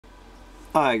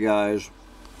Hi guys,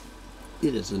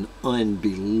 it is an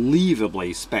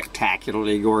unbelievably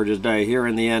spectacularly gorgeous day here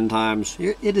in the end times.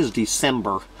 It is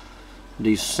December.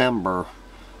 I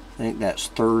think that's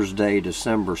Thursday,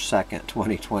 December 2nd,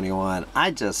 2021.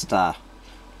 I just I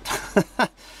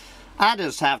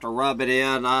just have to rub it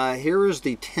in. Here is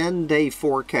the 10-day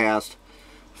forecast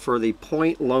for the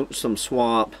Point Lonesome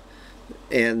Swamp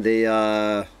and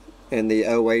the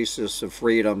Oasis of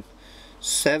Freedom.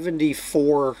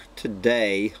 74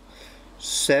 today,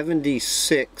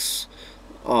 76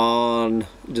 on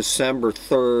December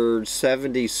 3rd,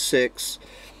 76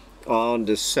 on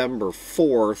December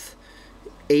 4th,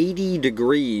 80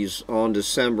 degrees on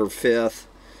December 5th,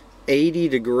 80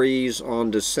 degrees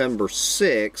on December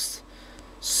 6th,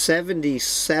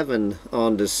 77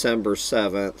 on December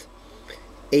 7th,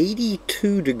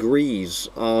 82 degrees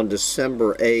on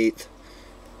December 8th,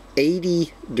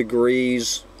 80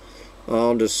 degrees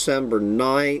on December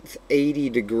 9th,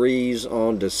 80 degrees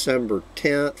on December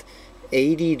 10th,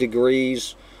 80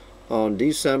 degrees on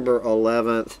December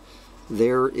 11th.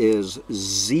 There is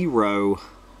 0%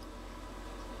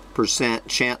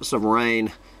 chance of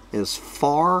rain as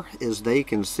far as they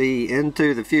can see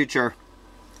into the future.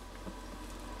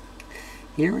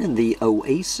 Here in the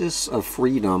Oasis of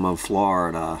Freedom of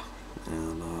Florida.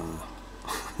 And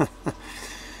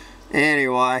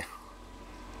anyway,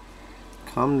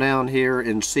 come down here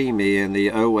and see me in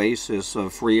the Oasis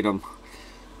of Freedom,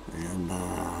 and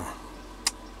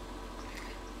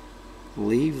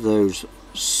leave those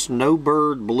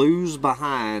snowbird blues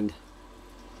behind.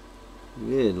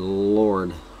 Good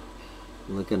Lord.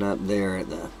 Looking up there at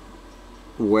the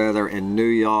weather in New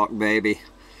York, baby.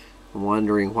 I'm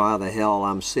wondering why the hell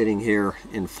I'm sitting here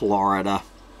in Florida.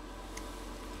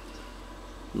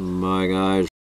 My guys.